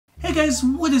Hey guys,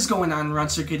 what is going on?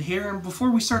 RunCircuit here, and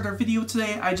before we start our video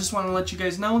today, I just want to let you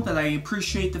guys know that I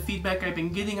appreciate the feedback I've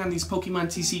been getting on these Pokemon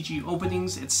TCG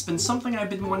openings. It's been something I've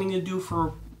been wanting to do for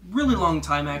a really long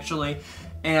time actually,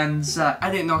 and I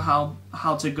didn't know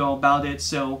how to go about it,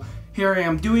 so here I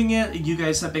am doing it. You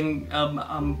guys have been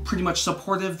pretty much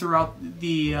supportive throughout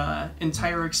the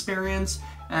entire experience,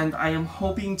 and I am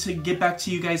hoping to get back to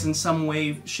you guys in some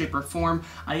way, shape, or form.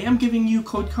 I am giving you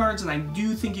code cards, and I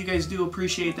do think you guys do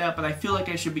appreciate that, but I feel like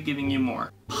I should be giving you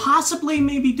more. Possibly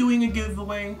maybe doing a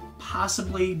giveaway,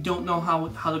 possibly, don't know how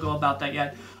to go about that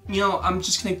yet. You know, I'm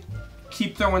just gonna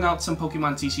keep throwing out some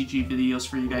Pokemon TCG videos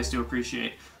for you guys to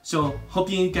appreciate. So, hope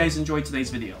you guys enjoyed today's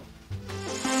video.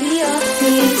 We all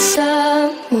need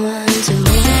someone to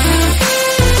love.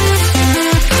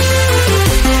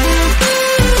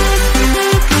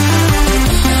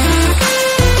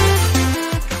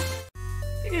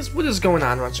 What is going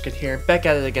on? RunCircuit here, back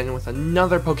at it again with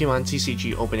another Pokemon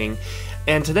TCG opening,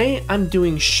 and today I'm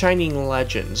doing Shining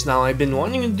Legends. Now, I've been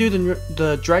wanting to do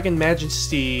the Dragon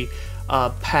Majesty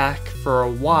pack for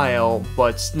a while,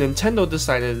 but Nintendo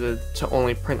decided to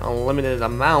only print a limited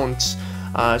amount,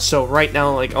 so right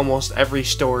now, like, almost every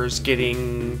store is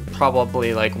getting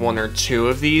probably like one or two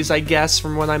of these, I guess,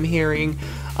 from what I'm hearing.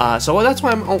 So that's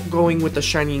why I'm going with the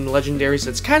Shining Legendaries.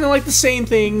 It's kind of like the same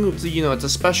thing, you know, it's a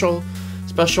special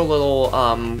little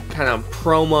kind of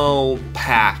promo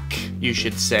pack, you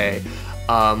should say,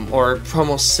 or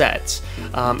promo set,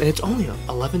 and it's only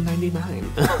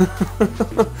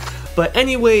 $11.99. But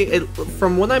anyway,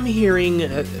 from what I'm hearing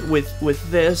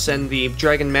with this and the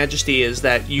Dragon Majesty is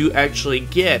that you actually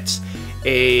get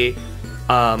a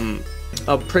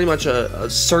pretty much a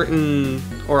certain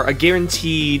or a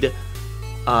guaranteed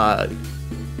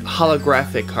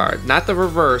holographic card, not the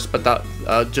reverse, but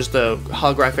just a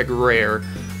holographic rare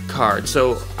card.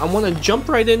 So I want to jump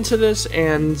right into this,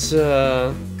 and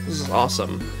this is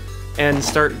awesome, and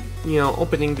start, you know,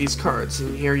 opening these cards.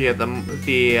 And here you have the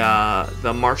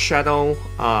Marshadow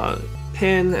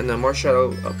pin and the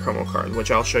Marshadow promo card,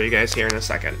 which I'll show you guys here in a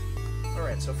second.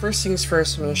 Alright, so first things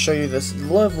first, I'm going to show you this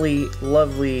lovely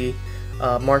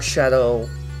Marshadow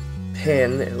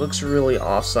pin. It looks really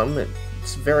awesome.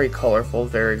 It's very colorful,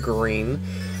 very green.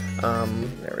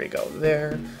 There we go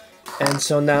there. And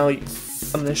so now I'm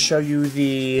going to show you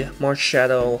the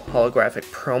Marshadow holographic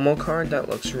promo card. That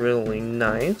looks really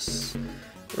nice.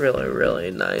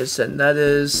 Really nice. And that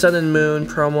is Sun and Moon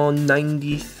promo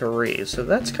 93. So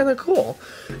that's kind of cool.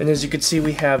 And as you can see,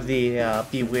 we have the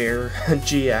Beware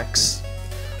GX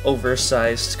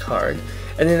oversized card.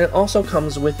 And then it also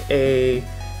comes with a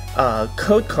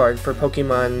code card for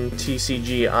Pokemon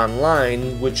TCG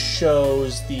Online, which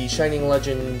shows the Shining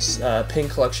Legends pin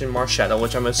collection Marshadow,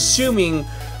 which I'm assuming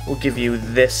will give you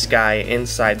this guy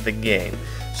inside the game.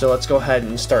 So let's go ahead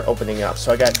and start opening up.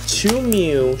 So I got two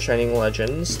Mew Shining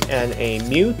Legends and a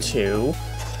Mewtwo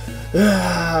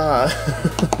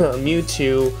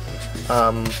Mewtwo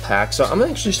pack. So I'm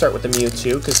gonna actually start with the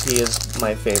Mewtwo because he is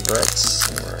my favorite.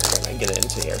 We're gonna get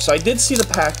into here. So I did see the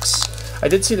packs. I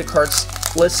did see the cards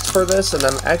list for this, and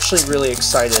I'm actually really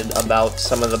excited about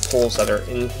some of the pulls that are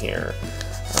in here.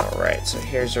 Alright, so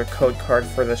here's our code card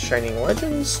for the Shining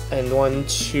Legends, and 1,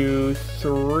 2,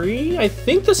 3, I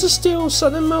think this is still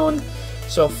Sun and Moon,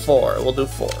 so 4, we'll do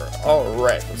 4.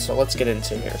 Alright, so let's get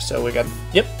into here. So we got,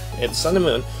 yep, it's Sun and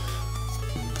Moon.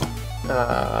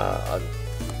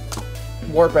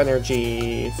 Warp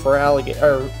Energy for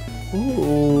Alligator,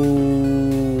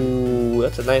 ooh,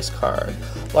 that's a nice card.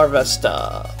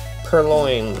 Larvesta,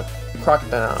 Purloin,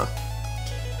 Crocodile,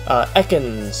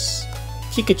 Ekans,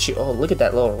 Pikachu. Oh, look at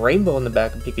that little rainbow in the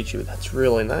back of Pikachu. That's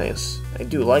really nice. I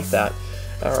do like that.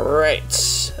 Alright,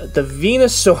 the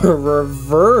Venusaur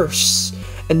Reverse.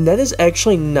 And that is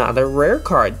actually not a rare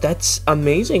card. That's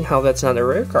amazing how that's not a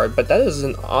rare card, but that is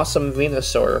an awesome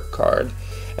Venusaur card.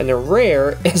 And the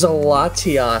rare is a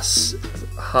Latias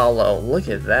Hollow. Look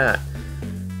at that.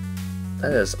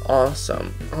 That is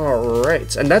awesome.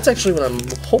 Alright, and that's actually what I'm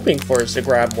hoping for, is to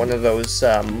grab one of those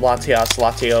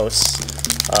Latios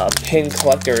pin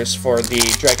collectors for the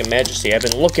Dragon Majesty. I've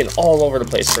been looking all over the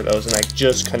place for those, and I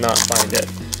just cannot find it.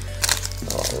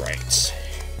 Alright.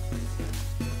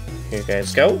 Here you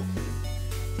guys go.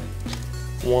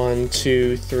 1,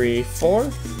 2, 3,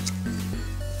 4.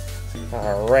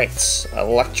 Alright.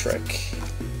 Electric.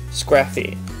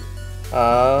 Scrappy.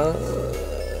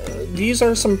 These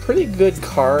are some pretty good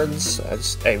cards.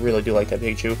 I really do like that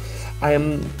Pikachu. I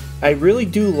really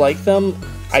do like them.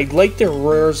 I like their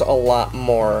rares a lot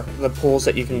more. The pulls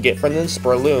that you can get from them,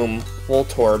 Spurloom,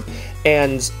 Voltorb,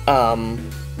 and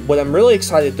What I'm really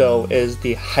excited though is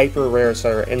the hyper rares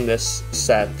that are in this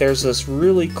set. There's this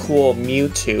really cool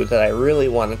Mewtwo that I really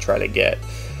want to try to get.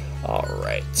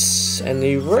 Alright, and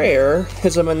the rare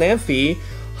is a Manaphy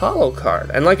holo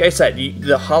card. And like I said,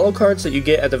 the holo cards that you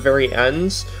get at the very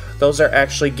ends, those are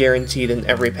actually guaranteed in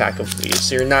every pack of these.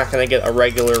 So you're not going to get a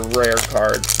regular rare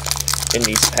card in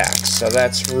these packs. So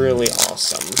that's really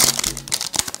awesome.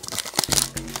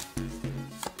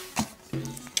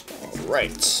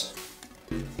 Alright.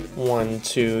 1,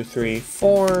 2, 3,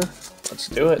 4. Let's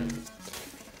do it.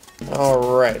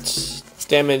 Alright.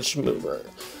 Damage mover.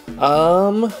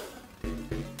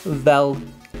 Valcorna?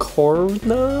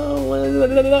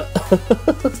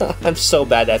 I'm so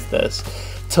bad at this.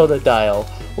 Totodile,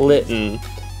 Litten,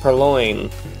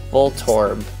 Purloin,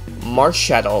 Voltorb,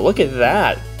 Marshadow. Look at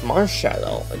that!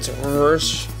 Marshadow. It's a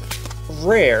reverse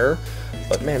rare,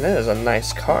 but man, that is a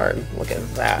nice card. Look at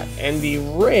that. And the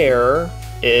rare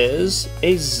is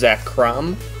a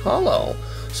Zekrom Holo.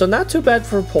 So not too bad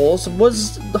for pulls.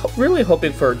 Was really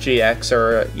hoping for a GX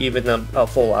or even a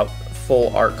full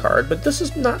art card, but this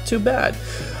is not too bad.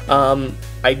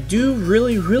 I do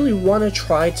really want to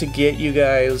try to get you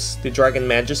guys the Dragon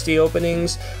Majesty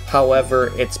openings.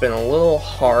 However, it's been a little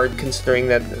hard considering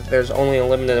that there's only a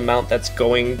limited amount that's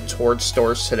going towards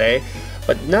stores today.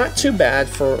 But not too bad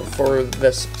for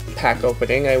this pack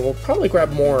opening. I will probably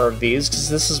grab more of these because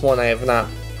this is one I have not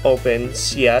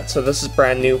opened yet. So this is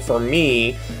brand new for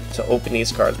me to open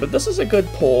these cards. But this is a good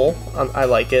pull. I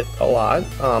like it a lot.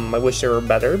 I wish they were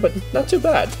better, but not too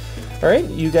bad. Alright,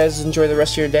 you guys enjoy the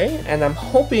rest of your day, and I'm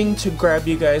hoping to grab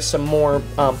you guys some more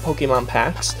Pokemon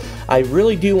packs. I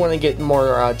really do want to get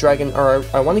more I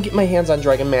want to get my hands on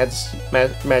Dragon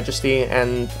Majesty,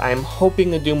 and I'm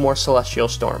hoping to do more Celestial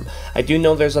Storm. I do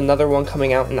know there's another one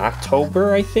coming out in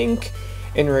October, I think,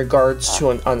 in regards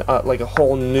to like a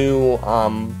whole new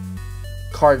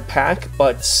card pack,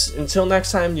 but until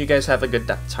next time, you guys have a good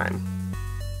time.